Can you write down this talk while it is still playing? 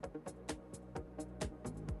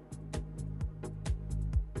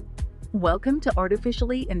Welcome to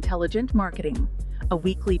Artificially Intelligent Marketing, a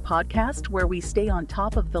weekly podcast where we stay on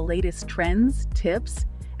top of the latest trends, tips,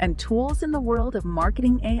 and tools in the world of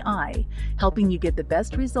marketing AI, helping you get the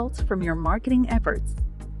best results from your marketing efforts.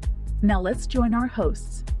 Now let's join our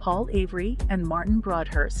hosts, Paul Avery and Martin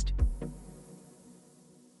Broadhurst.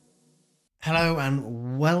 Hello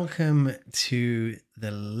and welcome to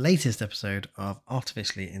the latest episode of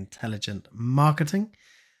Artificially Intelligent Marketing.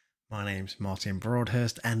 My name's Martin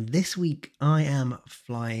Broadhurst, and this week I am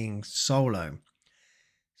flying solo.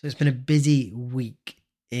 So it's been a busy week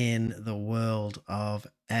in the world of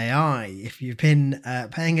AI. If you've been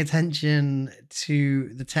paying attention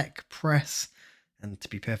to the tech press, and to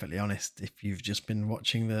be perfectly honest, if you've just been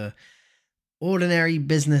watching the ordinary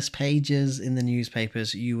business pages in the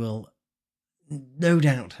newspapers, you will no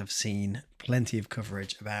doubt have seen plenty of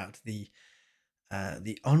coverage about the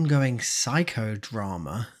ongoing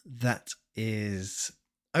psychodrama that is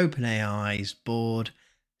OpenAI's board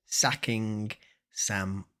sacking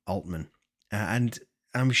Sam Altman. And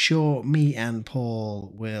I'm sure me and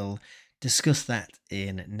Paul will discuss that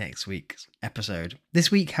in next week's episode.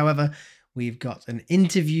 This week, however, we've got an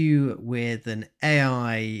interview with an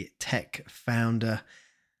AI tech founder,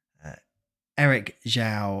 Eric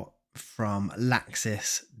Xiao from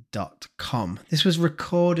Laxis.com. This was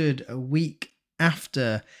recorded a week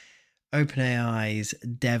after OpenAI's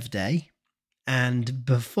Dev Day and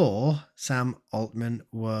before Sam Altman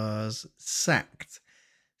was sacked.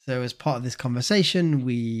 So as part of this conversation,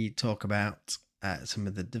 we talk about some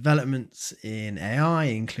of the developments in AI,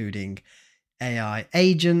 including AI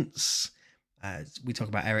agents. We talk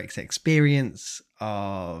about Eric's experience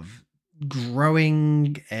of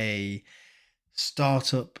growing a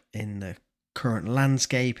startup in the current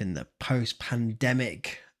landscape, in the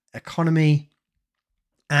post-pandemic economy.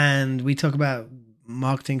 And we talk about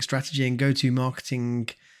marketing strategy and go-to marketing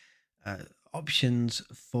options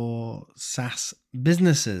for SaaS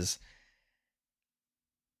businesses.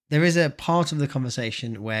 There is a part of the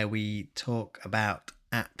conversation where we talk about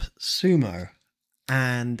AppSumo.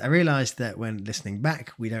 And I realized that when listening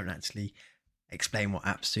back, we don't actually explain what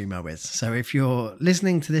AppSumo is. So if you're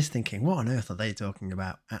listening to this thinking, what on earth are they talking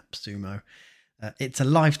about, AppSumo? It's a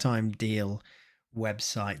lifetime deal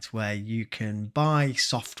website where you can buy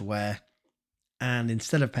software, and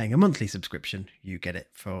instead of paying a monthly subscription, you get it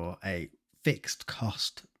for a fixed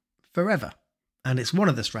cost forever. And it's one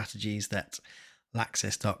of the strategies that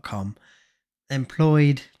Laxis.com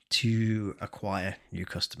employed to acquire new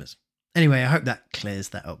customers. Anyway, I hope that clears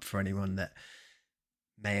that up for anyone that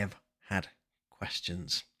may have had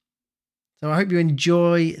questions. So I hope you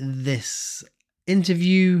enjoy this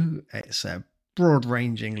interview. It's a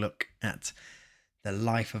broad-ranging look at the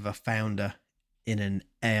life of a founder in an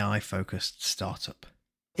AI-focused startup.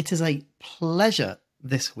 It is a pleasure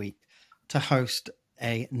this week to host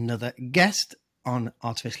another guest on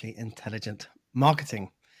Artificially Intelligent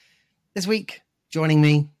Marketing. This week, joining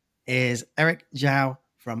me is Eric Xiao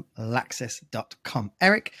from Laxis.com.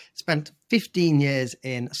 Eric spent 15 years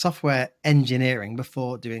in software engineering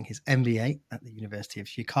before doing his MBA at the University of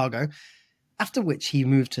Chicago, after which he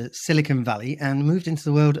moved to Silicon Valley and moved into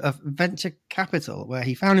the world of venture capital, where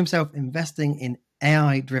he found himself investing in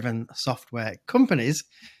AI-driven software companies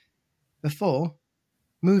before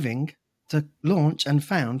moving to launch and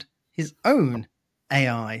found his own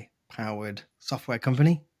AI-powered software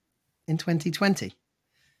company in 2020.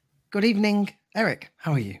 Good evening, Eric.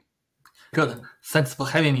 How are you? Good. Thanks for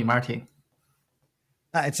having me, Martin.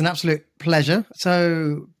 It's an absolute pleasure.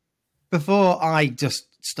 So before I just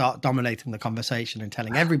start dominating the conversation and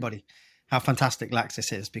telling everybody how fantastic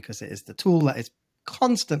Laxis is, because it is the tool that is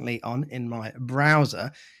constantly on in my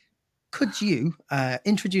browser, could you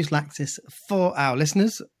introduce Laxis for our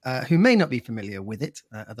listeners who may not be familiar with it,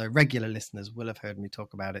 although regular listeners will have heard me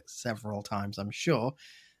talk about it several times, I'm sure,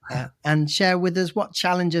 and share with us what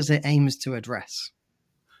challenges it aims to address?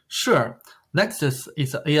 Sure. Laxis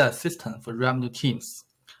is an AI assistant for revenue teams.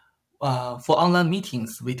 For online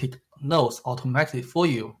meetings, we take notes automatically for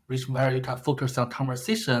you, where you can focus on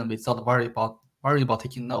conversation without worry about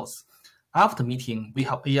taking notes. After meeting, we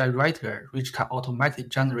have AI writer, which can automatically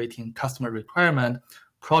generating customer requirement,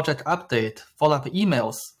 project update, follow-up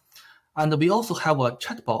emails. And we also have a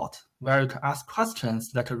chatbot where you can ask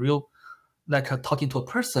questions like talking to a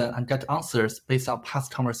person and get answers based on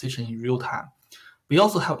past conversation in real time. We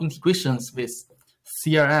also have integrations with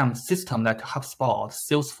CRM system like HubSpot,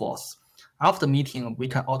 Salesforce. After meeting, we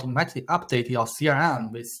can automatically update your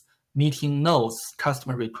CRM with meeting notes,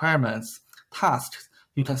 customer requirements, tasks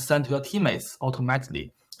you can send to your teammates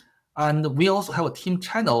automatically. And we also have a team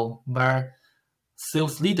channel where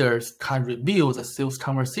sales leaders can review the sales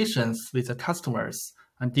conversations with the customers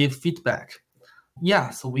and give feedback.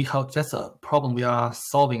 Yeah, so we have that's a problem we are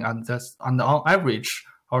solving, and on average,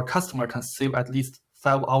 our customer can save at least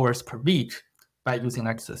 5 hours per week by using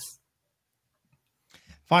Laxis.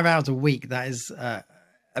 5 hours a week, that is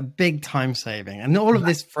a big time saving. And all of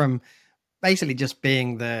this from basically just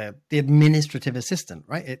being the administrative assistant,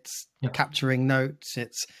 right? It's capturing notes,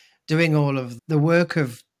 it's doing all of the work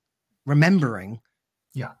of remembering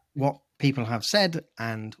what people have said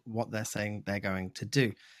and what they're saying they're going to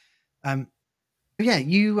do.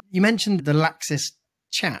 You mentioned the Laxis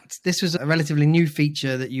chat. This was a relatively new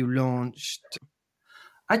feature that you launched.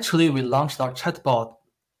 Actually, we launched our chatbot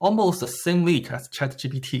almost the same week as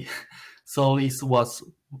ChatGPT. So it was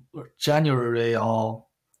January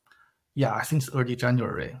I think it's early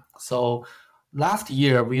January. So last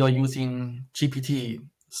year we are using GPT.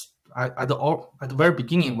 At the very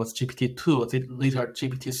beginning was GPT-2, later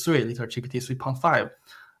GPT-3, later GPT 3.5.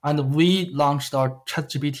 And we launched our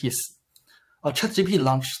ChatGPT. ChatGPT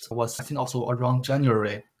launched was, I think, also around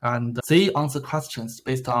January. And they answer questions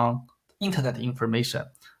based on internet information.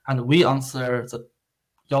 And we answer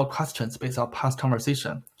your questions based on past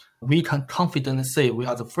conversation. We can confidently say we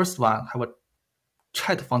are the first one have a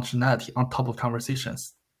chat functionality on top of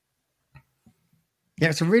conversations. Yeah,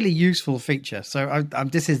 it's a really useful feature. So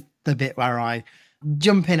this is the bit where I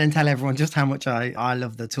jump in and tell everyone just how much I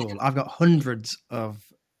love the tool. I've got hundreds of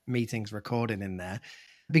meetings recorded in there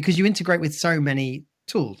because you integrate with so many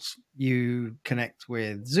tools. You connect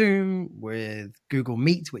with Zoom, with Google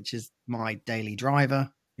Meet, which is my daily driver.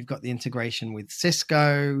 You've got the integration with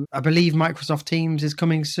Cisco. I believe Microsoft Teams is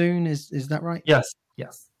coming soon. Is that right? Yes.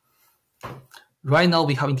 Right now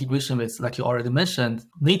we have integration with, like you already mentioned,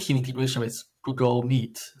 native integration with Google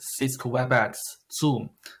Meet, Cisco WebEx, Zoom.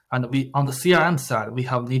 And on the CRM side, we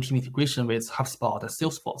have native integration with HubSpot and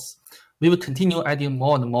Salesforce. We will continue adding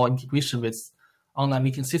more and more integration with online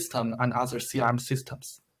meeting system and other CRM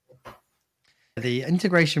systems. The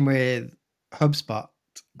integration with HubSpot,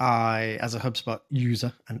 I, as a HubSpot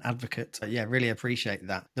user and advocate, really appreciate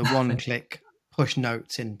that. The one-click push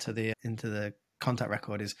notes into the contact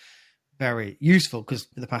record is very useful because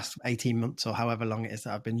for the past 18 months or however long it is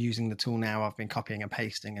that I've been using the tool now, I've been copying and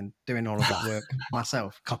pasting and doing all of that work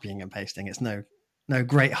myself. Copying and pasting, it's no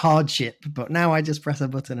great hardship, but now I just press a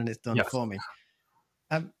button and it's done for me.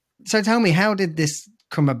 So tell me, how did this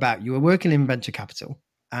come about? You were working in venture capital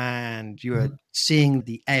and you were seeing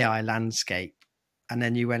the AI landscape, and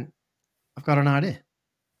then you went, I've got an idea.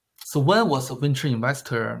 So when I was a venture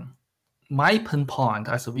investor, my pain point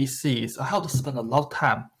as a VC is I have to spend a lot of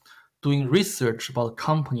time doing research about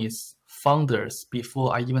companies' founders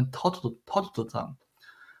before I even talk to them.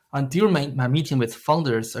 And during my meeting with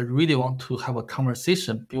founders, I really want to have a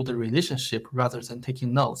conversation, build a relationship rather than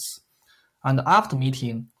taking notes. And after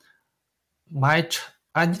meeting, I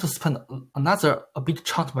need to spend a big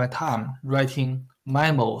chunk of my time writing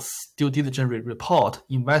memos, due diligence report,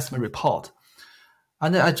 investment report.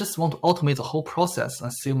 And I just want to automate the whole process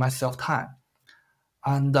and save myself time.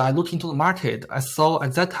 And I looked into the market. I saw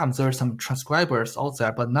at that time there are some transcribers out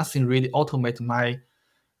there, but nothing really automated my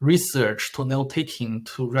research to note-taking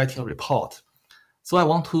to writing a report. So I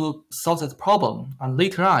want to solve that problem. And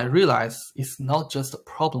later on, I realized it's not just a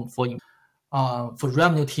problem for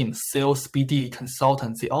revenue teams, sales, BD,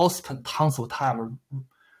 consultants. They all spend tons of time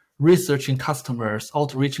researching customers,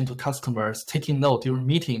 outreaching to customers, taking note during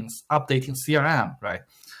meetings, updating CRM, right?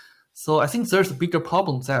 So I think there's a bigger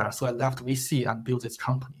problem there. So I left VC and built this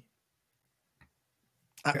company.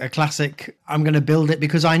 A classic, I'm going to build it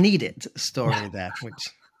because I need it story there, which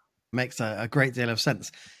makes a great deal of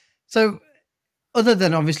sense. So other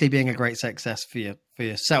than obviously being a great success for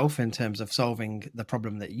yourself in terms of solving the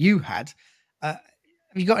problem that you had, have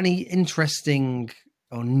you got any interesting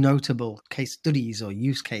or notable case studies or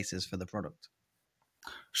use cases for the product?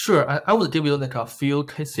 Sure. I will give you like a few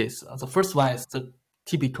cases. The first one is the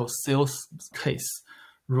typical sales case.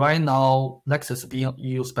 Right now, Laxis is being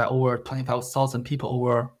used by over 25,000 people,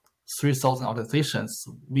 over 3,000 organizations.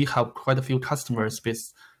 We have quite a few customers with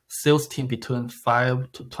sales team between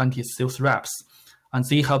 5 to 20 sales reps, and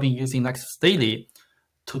they have been using Laxis daily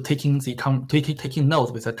to taking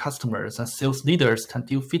notes with their customers, and sales leaders can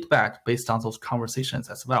give feedback based on those conversations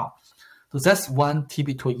as well. So that's one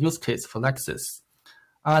typical use case for Laxis.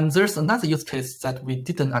 And there's another use case that we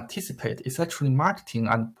didn't anticipate. It's actually marketing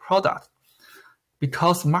and product,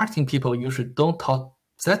 because marketing people usually don't talk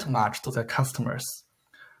that much to their customers.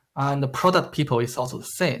 And the product people is also the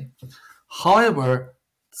same. However,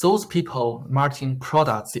 those people marketing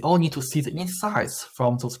products, they all need to see the insights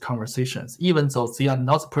from those conversations, even though they are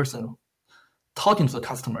not the person talking to the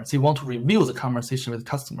customer. They want to review the conversation with the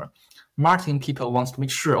customer. Marketing people want to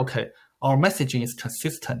make sure, okay, our messaging is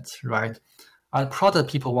consistent, right? And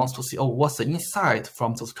product people want to see, what's the insight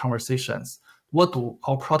from those conversations? What do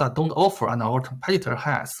our product don't offer and our competitor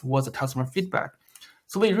has? What's the customer feedback?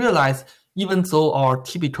 So we realize even though our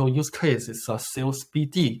typical use case is a sales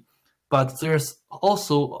BD, but there's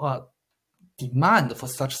also a demand for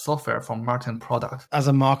such software from marketing product. As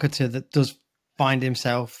a marketer that does find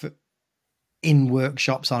himself in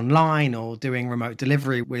workshops online or doing remote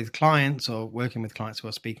delivery with clients or working with clients who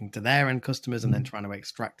are speaking to their end customers and then trying to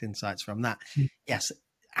extract insights from that. Yes,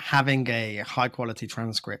 having a high quality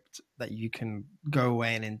transcript that you can go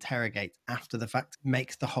away and interrogate after the fact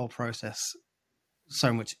makes the whole process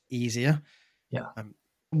so much easier. Yeah.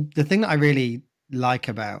 The thing that I really like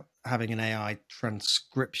about having an AI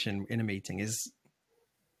transcription in a meeting is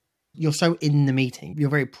you're so in the meeting,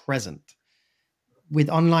 you're very present. With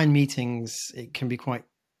online meetings, it can be quite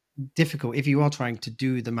difficult if you are trying to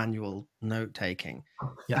do the manual note taking.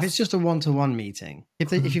 Yes. If it's just a one-to-one meeting,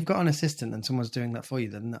 if you've got an assistant and someone's doing that for you,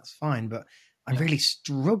 then that's fine. But I really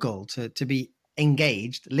struggle to be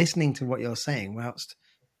engaged, listening to what you're saying whilst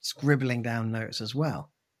scribbling down notes as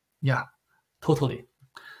well. Yeah, totally.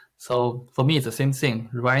 So for me, it's the same thing.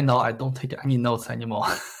 Right now, I don't take any notes anymore.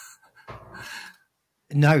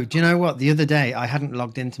 No, do you know what? The other day, I hadn't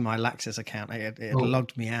logged into my Laxis account. It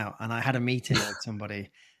logged me out, and I had a meeting with somebody,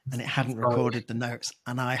 and it hadn't recorded the notes.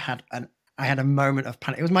 And I had a moment of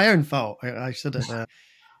panic. It was my own fault. I should have.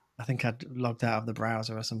 I think I'd logged out of the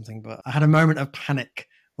browser or something. But I had a moment of panic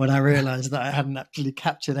when I realized that I hadn't actually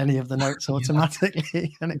captured any of the notes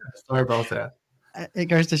automatically. And sorry about that. It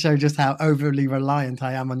goes to show just how overly reliant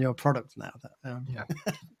I am on your product now.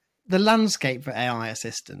 The landscape for AI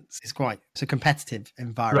assistants is it's a competitive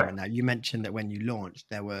environment now. You mentioned that when you launched,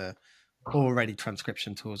 there were already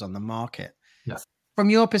transcription tools on the market. Yes. From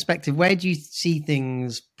your perspective, where do you see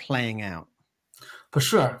things playing out? For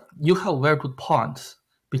sure. You have a very good point.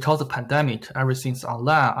 Because of the pandemic, everything's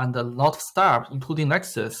online, and a lot of startups, including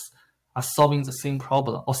Laxis, are solving the same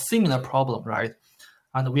problem or similar problem, right?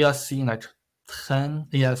 And we are seeing like 10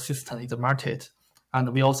 AI assistants in the market.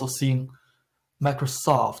 And we also seeing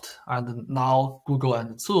Microsoft and now Google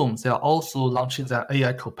and Zoom, they are also launching their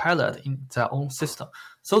AI Copilot in their own system.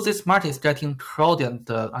 So this market is getting crowded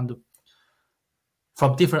and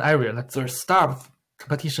from different areas. Like there's startup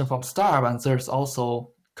competition from startup, and there's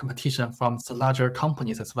also competition from the larger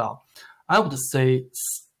companies as well. I would say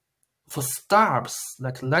for startups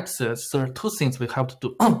like Laxis, there are two things we have to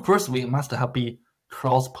do. First, we must have be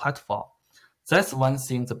cross-platform. That's one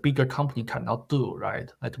thing the bigger company cannot do, right?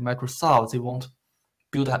 Like Microsoft, they won't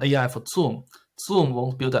build an AI for Zoom. Zoom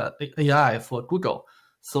won't build an AI for Google.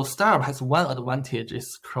 So startup has one advantage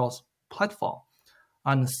is cross-platform.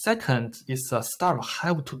 And second is startup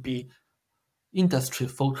have to be industry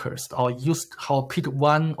focused or pick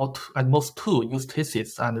one or two, at most two use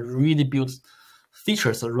cases and really build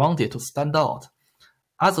features around it to stand out.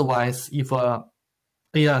 Otherwise, if a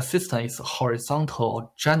AI assistant is horizontal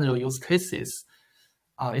or general use cases,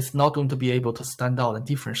 it's not going to be able to stand out and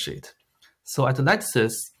differentiate. So at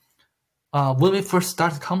Laxis, when we first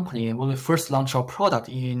started the company, when we first launched our product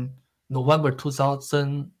in November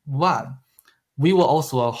 2001, we were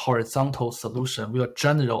also a horizontal solution. We were a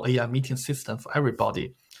general AI meeting system for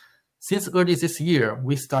everybody. Since early this year,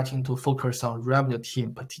 we're starting to focus on revenue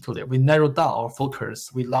team particularly. We narrowed down our focus.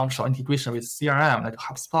 We launched our integration with CRM like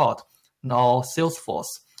HubSpot, now Salesforce.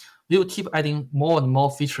 We will keep adding more and more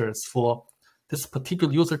features for this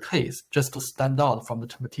particular user case just to stand out from the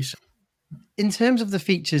competition. In terms of the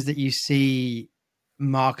features that you see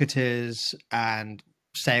marketers and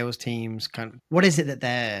sales teams what is it that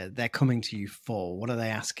they're coming to you for? What are they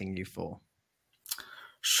asking you for?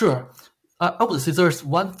 Sure. I would say there's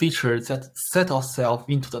one feature that set ourselves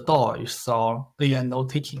into the door is our AI note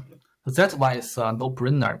taking. That one is a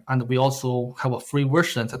no-brainer, and we also have a free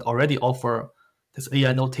version that already offer this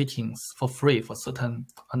AI note takings for free for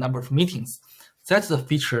a number of meetings. That's the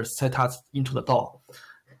feature set us into the door.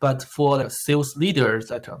 But for the sales leaders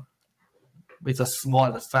that with a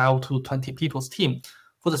small 5 to 20 people's team,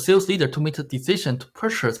 for the sales leader to make the decision to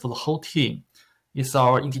purchase for the whole team is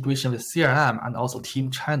our integration with CRM and also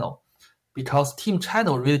team channel. Because team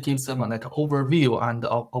channel really gives them an overview and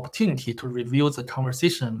opportunity to review the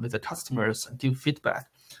conversation with the customers and give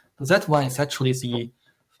feedback. So that one is actually the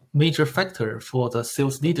major factor for the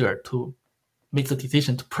sales leader to make the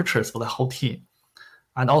decision to purchase for the whole team.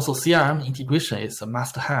 And also CRM integration is a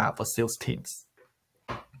must-have for sales teams.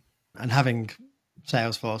 And having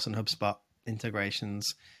Salesforce and HubSpot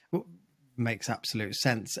integrations makes absolute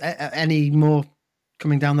sense. Any more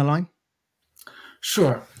coming down the line?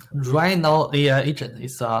 Sure. Right now, AI agent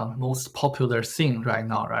is the most popular thing right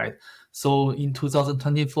now, right? So in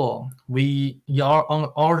 2024, we are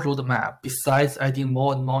on our roadmap. Besides adding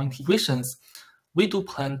more and more integrations, we do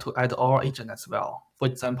plan to add our agent as well. For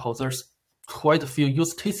example, there's quite a few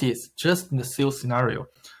use cases just in the sales scenario.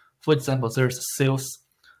 For example, there's sales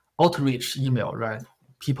outreach email, right?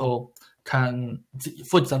 People can,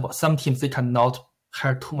 for example, some teams, they cannot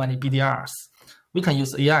hire too many BDRs. We can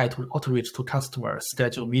use AI to outreach to customers,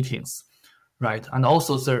 schedule meetings, right? And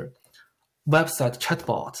also the website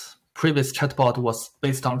chatbot. Previous chatbot was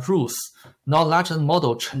based on rules. Now large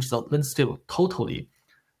model changed the landscape totally.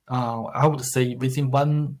 I would say within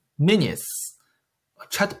 1 minute, a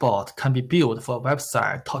chatbot can be built for a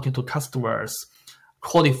website, talking to customers,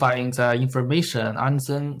 qualifying the information, and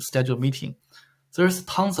then schedule meeting. There's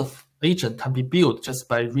tons of agent can be built just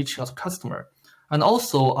by reaching out to customer. And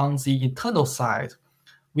also on the internal side,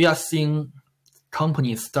 we are seeing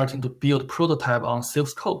companies starting to build prototype on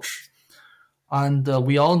sales coach. And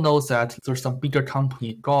we all know that there's some bigger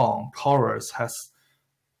company, Gong, Chorus, has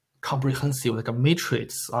comprehensive like a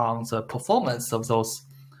matrix on the performance of those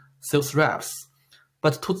sales reps.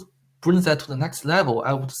 But to bring that to the next level,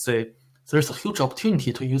 I would say there's a huge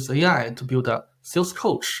opportunity to use AI to build a sales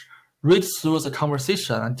coach, read through the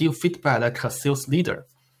conversation and give feedback like a sales leader.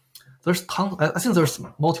 There's tons. I think there's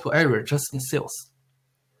multiple areas just in sales.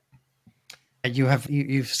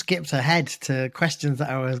 You've skipped ahead to questions that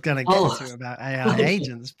I was going to get to about AI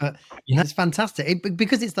agents, but it's fantastic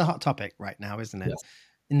because it's the hot topic right now, isn't it? Yes.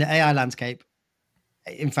 In the AI landscape.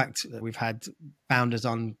 In fact, we've had founders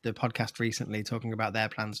on the podcast recently talking about their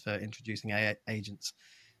plans for introducing AI agents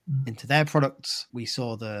into their products. We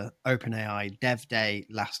saw the OpenAI Dev Day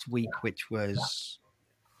last week, which was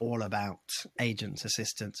all about agents,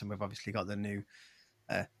 assistants, and we've obviously got the new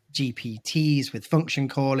GPTs with function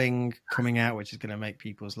calling coming out, which is going to make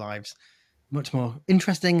people's lives much more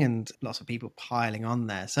interesting, and lots of people piling on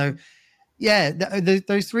there. So, yeah,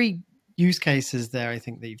 those three use cases there, I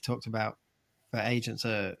think that you've talked about for agents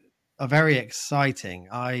are very exciting.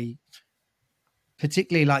 I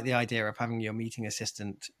particularly like the idea of having your meeting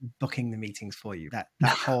assistant booking the meetings for you. That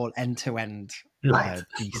whole end-to-end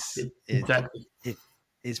piece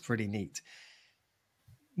is pretty neat.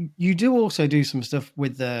 You do also do some stuff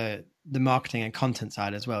with the marketing and content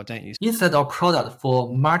side as well, don't you? Inside our product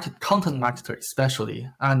for content marketers especially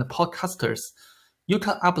and podcasters, you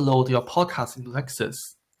can upload your podcast into Laxis.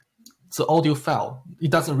 The audio file,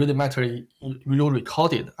 it doesn't really matter you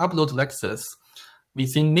record it, upload to Laxis.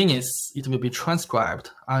 Within minutes, it will be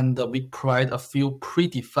transcribed, and we provide a few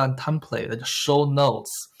predefined templates like show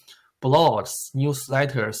notes, blogs,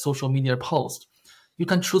 newsletters, social media posts. You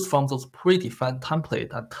can choose from those predefined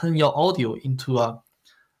templates and turn your audio into a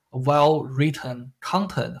well-written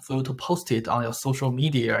content for you to post it on your social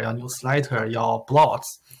media, your newsletter, your blogs.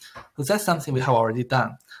 So that's something we have already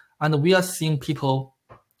done. And we are seeing people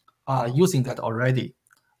using that already.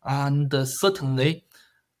 And certainly,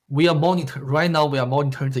 we are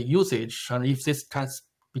monitoring the usage. And if this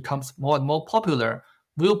becomes more and more popular,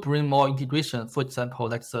 we'll bring more integration. For example,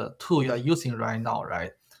 like the tool you are using right now,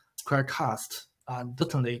 right? Squarecast. And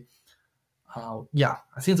certainly, I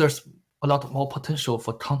think there's a lot more potential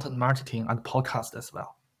for content marketing and podcast as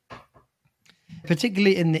well.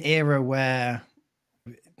 Particularly in the era where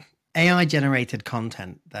AI generated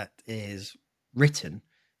content that is written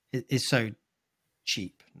is so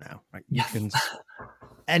cheap now, right?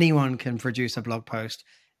 Anyone can produce a blog post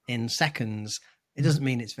in seconds. It doesn't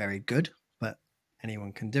mean it's very good, but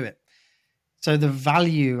anyone can do it. So the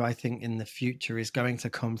value, I think, in the future is going to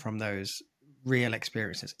come from those real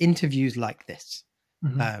experiences, interviews like this,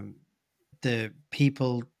 the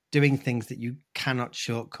people doing things that you cannot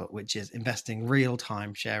shortcut, which is investing real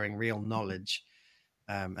time, sharing real knowledge,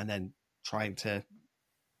 and then trying to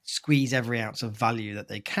squeeze every ounce of value that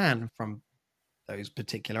they can from those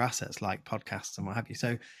particular assets like podcasts and what have you.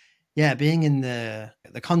 So yeah, being in the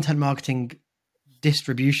content marketing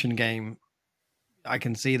distribution game, I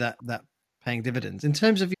can see that paying dividends. In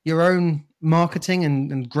terms of your own marketing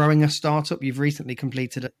and growing a startup, you've recently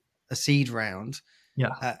completed a seed round.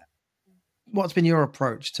 Yeah. What's been your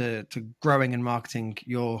approach to growing and marketing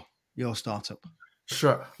your startup?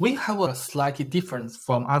 Sure. We have a slightly different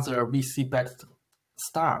from other VC-backed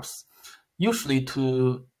startups. Usually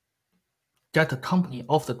to get a company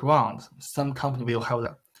off the ground, some company will have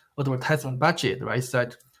the advertisement budget, right? It's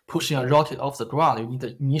like pushing a rocket off the ground. You need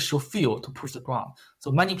the initial fuel to push the ground.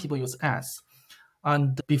 So many people use ads.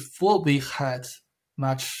 And before we had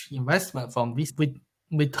much investment from this, we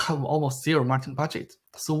have almost zero marketing budget.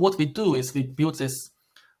 So what we do is we build this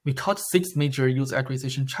We caught 6 major user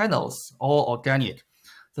acquisition channels, all organic.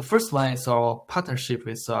 The first one is our partnership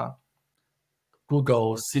with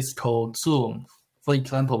Google, Cisco, Zoom. For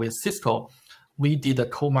example, with Cisco, we did a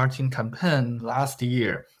co-marketing campaign last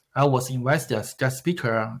year. I was invited as guest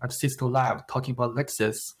speaker at Cisco Live talking about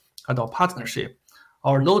Laxis and our partnership.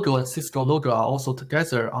 Our logo and Cisco logo are also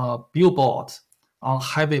together on a billboard on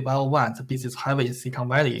Highway 101, the busiest highway in Silicon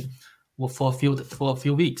Valley, for a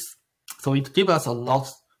few weeks. So it gave us a lot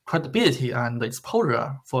of credibility and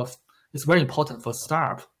exposure. It's very important for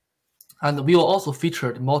startup. And we were also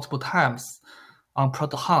featured multiple times on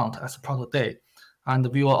Product Hunt as a product day. And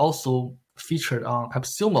we were also featured on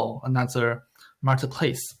AppSumo, another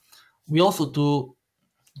marketplace. We also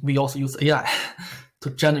use AI to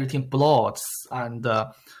generating blogs and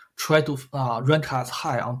try to rank us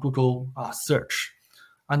high on Google search.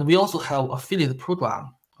 And we also have affiliate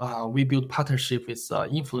program. We build partnership with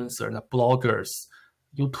influencers, bloggers,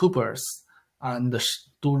 YouTubers, and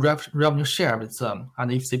do revenue share with them.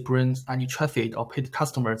 And if they bring any traffic or paid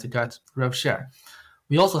customers, they get rev share.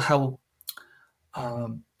 We also have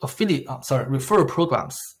referral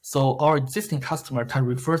programs. So our existing customer can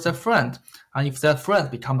refer their friend, and if that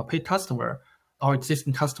friend become a paid customer, our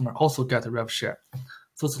existing customer also get a rev share.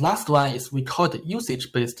 So the last one is we call it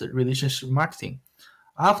usage-based relationship marketing.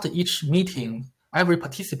 After each meeting, every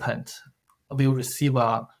participant will receive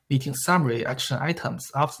a meeting summary action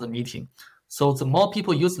items after the meeting. So the more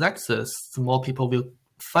people use Laxis, the more people will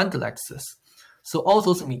fund Laxis. So all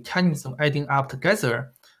those mechanisms adding up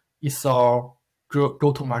together is our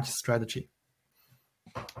go-to-market strategy.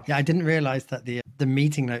 Yeah, I didn't realize that the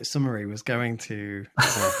meeting note summary was going to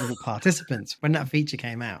the participants when that feature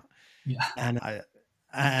came out. Yeah.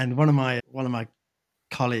 And one of my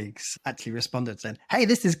colleagues actually responded saying, "Hey,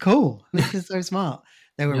 this is cool. This is so smart."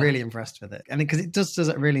 They were really impressed with it. And because it does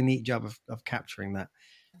a really neat job of capturing that.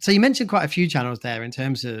 So you mentioned quite a few channels there in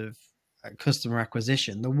terms of customer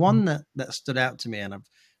acquisition. The one that stood out to me, and I've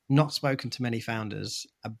not spoken to many founders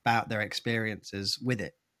about their experiences with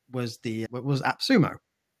it, was AppSumo.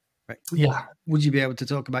 Right? Yeah. Would you be able to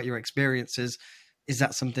talk about your experiences? Is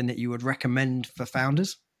that something that you would recommend for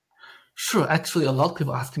founders? Sure. Actually, a lot of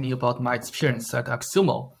people ask me about my experience at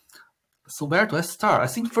AppSumo. So where do I start? I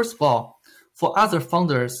think, first of all, for other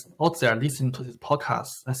founders out there listening to this podcast,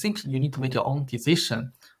 I think you need to make your own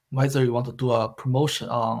decision whether you want to do a promotion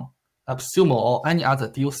on AppSumo or any other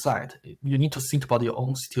deal site. You need to think about your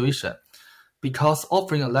own situation, because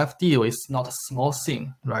offering a live deal is not a small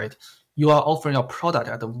thing, right? You are offering a product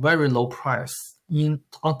at a very low price.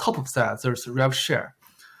 On top of that, there's a rev share.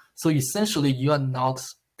 So essentially, you are not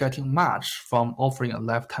getting much from offering a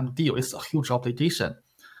lifetime deal. It's a huge obligation.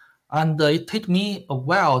 And it took me a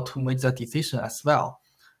while to make that decision as well.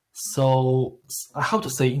 So I have to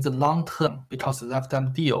say, in the long term, because the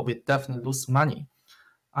lifetime deal, we definitely lose money.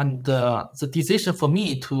 And the decision for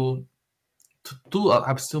me to do an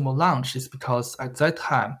AppSumo launch is because at that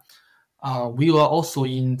time, we were also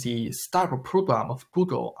in the startup program of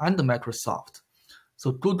Google and Microsoft.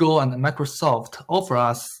 So Google and Microsoft offer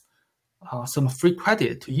us some free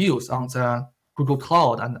credit to use on the Google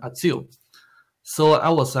Cloud and Azure. So I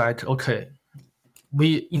was like, okay,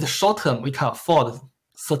 in the short term, we can afford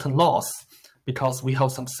certain loss because we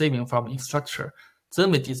have some saving from infrastructure.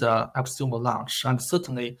 Then we did the AppSumo launch, and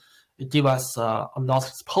certainly it gave us a lot of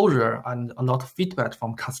exposure and a lot of feedback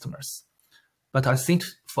from customers. But I think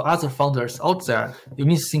for other founders out there, you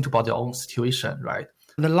need to think about your own situation, right?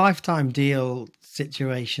 The lifetime deal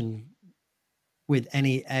situation with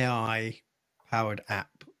any AI-powered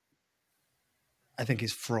app, I think,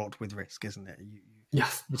 is fraught with risk, isn't it?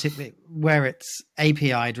 Yes. Particularly where it's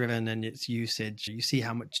API-driven and its usage. You see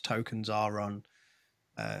how much tokens are on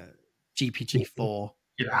GPT-4.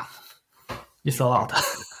 Yeah, it's a lot.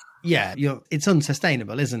 Yeah, it's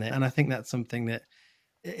unsustainable, isn't it? And I think that's something that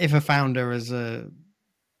if a founder as a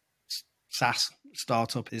SaaS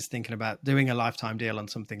startup is thinking about doing a lifetime deal on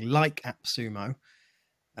something like AppSumo,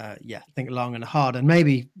 think long and hard. And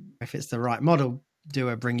maybe if it's the right model, do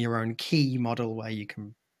a bring your own key model where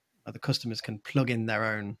the customers can plug in their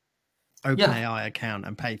own OpenAI account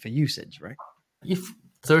and pay for usage, right? If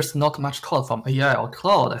there's not much call from AI or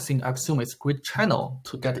cloud, I think AppSumo is a great channel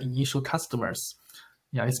to get initial customers.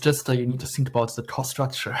 Yeah, it's just you need to think about the cost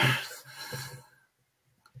structure.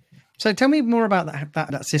 So tell me more about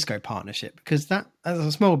that Cisco partnership, because that, as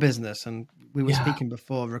a small business, and we were speaking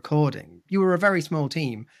before recording, you were a very small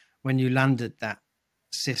team when you landed that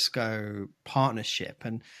Cisco partnership,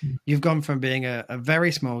 and you've gone from being a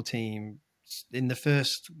very small team in the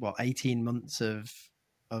first 18 months of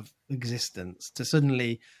existence to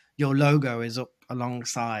suddenly your logo is up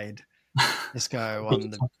alongside Cisco big on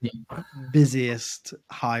the company. busiest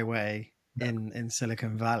highway in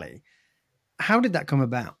Silicon Valley. How did that come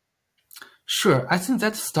about? Sure, I think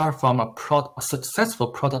that start from a successful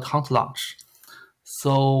product hunt launch.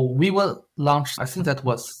 So we were launched, I think that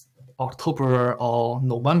was October or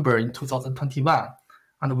November in 2021,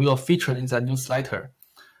 and we were featured in that newsletter.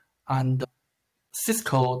 And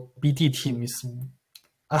Cisco BD team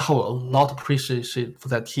I have a lot of appreciation for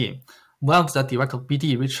that team. One of the director of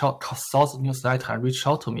BD saw the newsletter and reached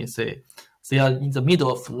out to me and say they are in the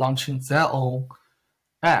middle of launching their own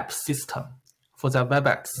app system for their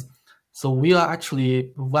WebEx. So we are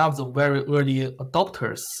actually one of the very early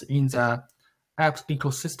adopters in the app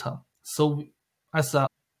ecosystem. So as an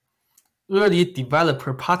early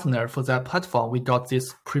developer partner for that platform, we got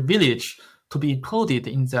this privilege to be included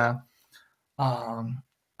in the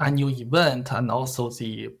annual event and also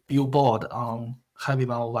the billboard on Heavy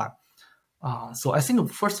 101. So I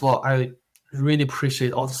think, first of all, I really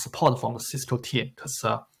appreciate all the support from the Cisco team because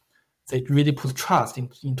they really put trust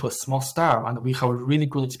into a small startup, and we have a really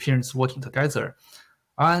good experience working together.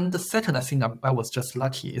 And the second, I think I was just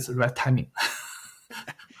lucky. It's the right timing.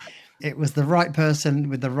 It was the right person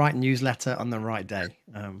with the right newsletter on the right day.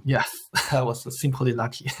 Yes, I was simply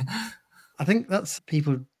lucky. I think that's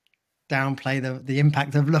people downplay the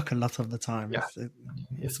impact of luck a lot of the time. Yeah,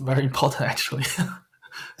 it's very important actually.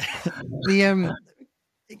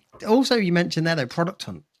 Also, you mentioned there though, Product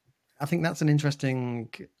Hunt. I think that's an interesting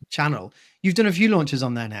channel. You've done a few launches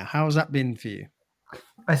on there now. How has that been for you?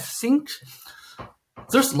 I think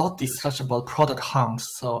there's a lot of discussion about Product Hunt.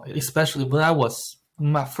 So especially when I was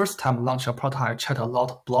my first time launching a Product Hunt, I checked a lot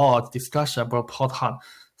of blog discussion about Product Hunt.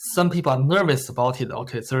 Some people are nervous about it.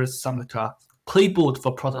 Okay, there is some like a playbook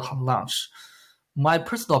for Product Hunt launch. My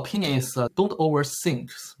personal opinion is don't overthink.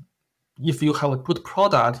 If you have a good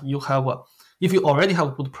product, if you already have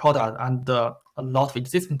a good product and a lot of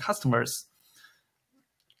existing customers,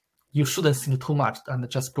 you shouldn't think too much and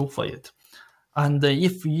just go for it. And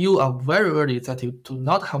if you are very early that you do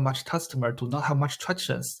not have much customer, do not have much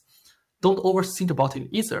traction, don't overthink about it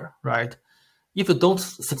either, right? If you don't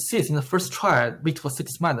succeed in the first try, wait for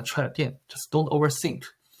 6 months and try again. Just don't overthink.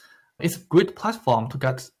 It's a great platform to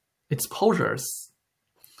get exposures.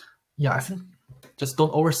 Yeah, I think just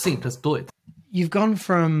don't overthink, just do it. You've gone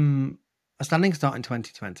from a standing start in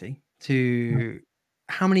 2020 to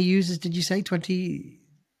how many users did you say? 20?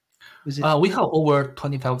 Was it? We have over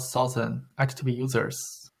 25,000 active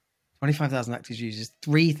users. 25,000 active users,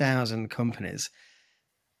 3,000 companies.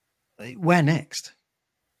 Where next?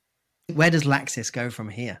 Where does Laxis go from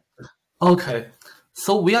here? Okay,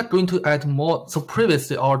 so we are going to add more. So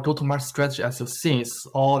previously, our go-to-market strategy, as you've seen, is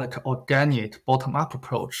all like organic bottom-up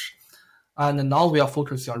approach. And now we are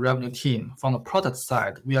focusing on revenue team. From the product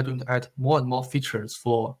side, we are going to add more and more features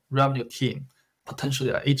for revenue team, potentially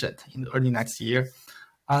an agent in the early next year.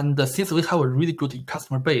 And since we have a really good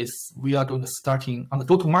customer base, we are going to starting on the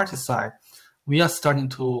go-to-market side. We are starting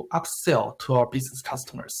to upsell to our business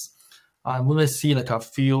customers. And when we see like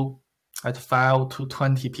 5 to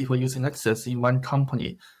 20 people using Laxis in one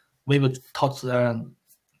company, we will talk to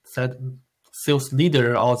that sales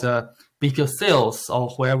leader or the VP of sales or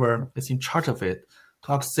whoever is in charge of it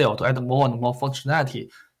to upsell, to add more and more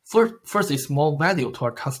functionality. First, it's more value to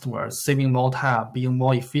our customers, saving more time, being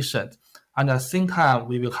more efficient. And at the same time,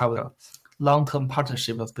 we will have a long-term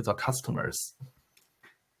partnership with our customers.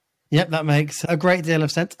 Yep, that makes a great deal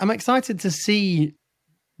of sense. I'm excited to see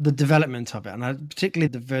the development of it, and particularly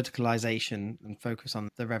the verticalization and focus on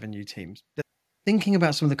the revenue teams. Thinking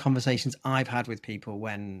about some of the conversations I've had with people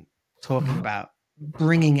when talking about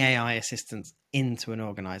bringing AI assistance into an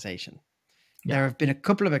organization, there have been a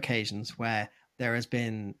couple of occasions where there has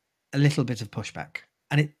been a little bit of pushback,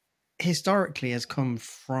 and it historically has come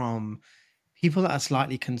from people that are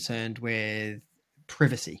slightly concerned with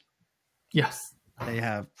privacy. Yes. They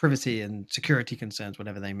have privacy and security concerns,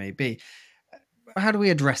 whatever they may be. How do we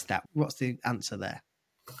address that? What's the answer there?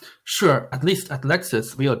 Sure. At least at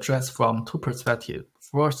Laxis, we address from two perspectives.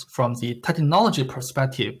 First, from the technology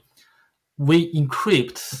perspective, we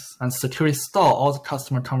encrypt and securely store all the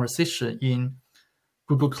customer conversation in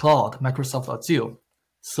Google Cloud, Microsoft Azure.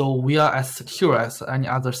 So we are as secure as any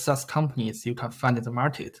other SaaS companies you can find in the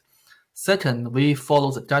market. Second, we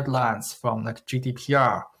follow the guidelines from like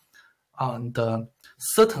GDPR. And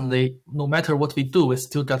certainly, no matter what we do, we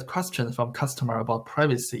still get questions from customers about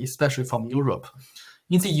privacy, especially from Europe.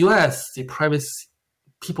 In the US,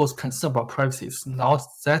 people's concern about privacy is not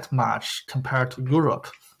that much compared to Europe.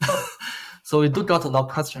 So we do get a lot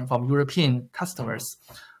of questions from European customers.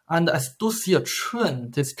 And I do see a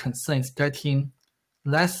trend, this concern is getting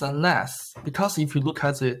less and less. Because if you look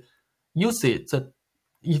at the usage,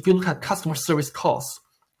 if you look at customer service calls,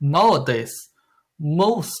 nowadays,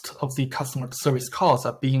 most of the customer service calls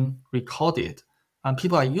are being recorded, and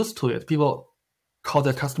people are used to it. People call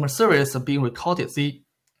their customer service being recorded. They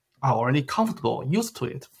are already comfortable, used to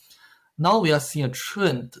it. Now we are seeing a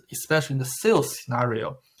trend, especially in the sales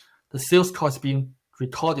scenario. The sales call is being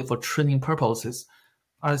recorded for training purposes,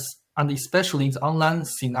 and especially in the online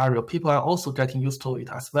scenario, people are also getting used to it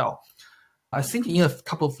as well. I think in a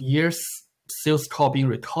couple of years, sales call being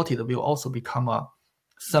recorded will also become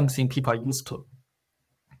something people are used to.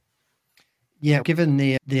 Yeah, given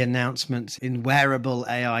the announcements in wearable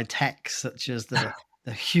AI tech, such as the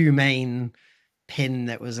Humane pin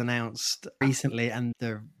that was announced recently and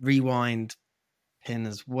the Rewind pin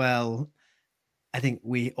as well, I think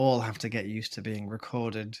we all have to get used to being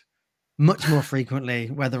recorded much more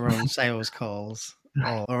frequently, whether on sales calls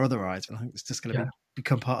or otherwise. I think it's just going to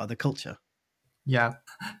become part of the culture. Yeah.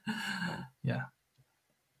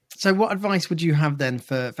 So what advice would you have then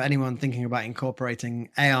for anyone thinking about incorporating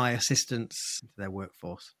AI assistants into their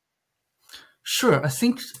workforce? Sure. I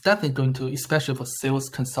think definitely going to, especially for sales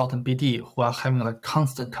consultant BD who are having like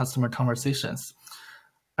constant customer conversations,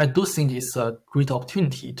 I do think it's a great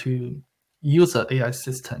opportunity to use an AI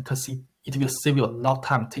assistant because it will save you a lot of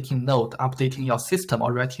time taking note, updating your system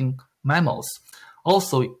or writing memos.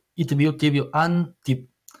 Also, it will give you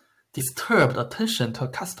undisturbed attention to a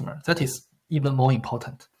customer. That is even more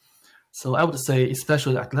important. So I would say,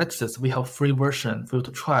 especially at Laxis, we have a free version for you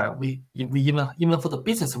to try. We even for the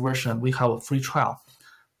business version, we have a free trial.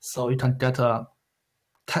 So you can get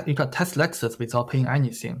you can test Laxis without paying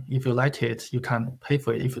anything. If you like it, you can pay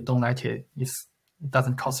for it. If you don't like it, it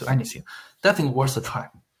doesn't cost you anything. Definitely worth a try.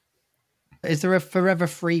 Is there a forever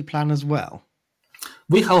free plan as well?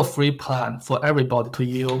 We have a free plan for everybody to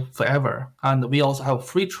use forever, and we also have a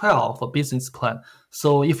free trial for business plan.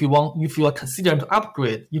 So if you are considering to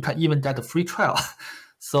upgrade, you can even get a free trial.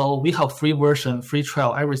 So we have free version, free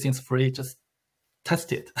trial, everything's free. Just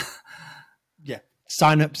test it. Yeah,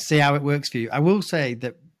 sign up to see how it works for you. I will say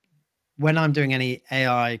that when I'm doing any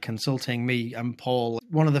AI consulting, me and Paul,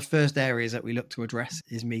 one of the first areas that we look to address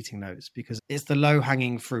is meeting notes, because it's the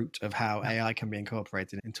low-hanging fruit of how AI can be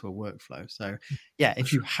incorporated into a workflow. So yeah,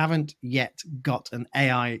 if you haven't yet got an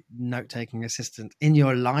AI note-taking assistant in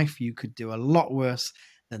your life, you could do a lot worse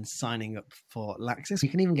than signing up for Laxis. You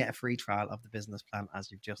can even get a free trial of the business plan,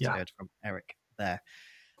 as you've just heard from Eric there.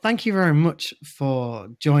 Thank you very much for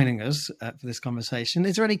joining us for this conversation.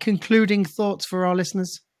 Is there any concluding thoughts for our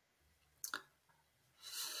listeners?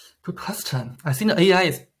 Good question. I think AI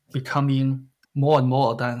is becoming more and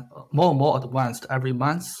more advanced every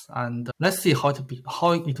month, and let's see how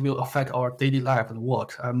it will affect our daily life and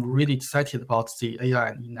work. I'm really excited about the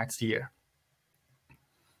AI in next year.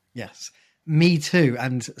 Yes, me too,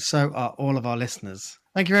 and so are all of our listeners.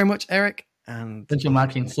 Thank you very much, Eric. And thank you,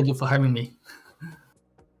 Martin. Thank you for having me.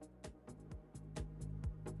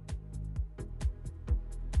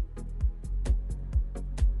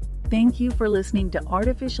 Thank you for listening to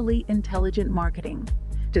Artificially Intelligent Marketing.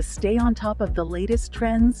 To stay on top of the latest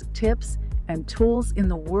trends, tips, and tools in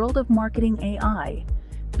the world of marketing AI,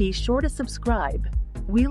 be sure to subscribe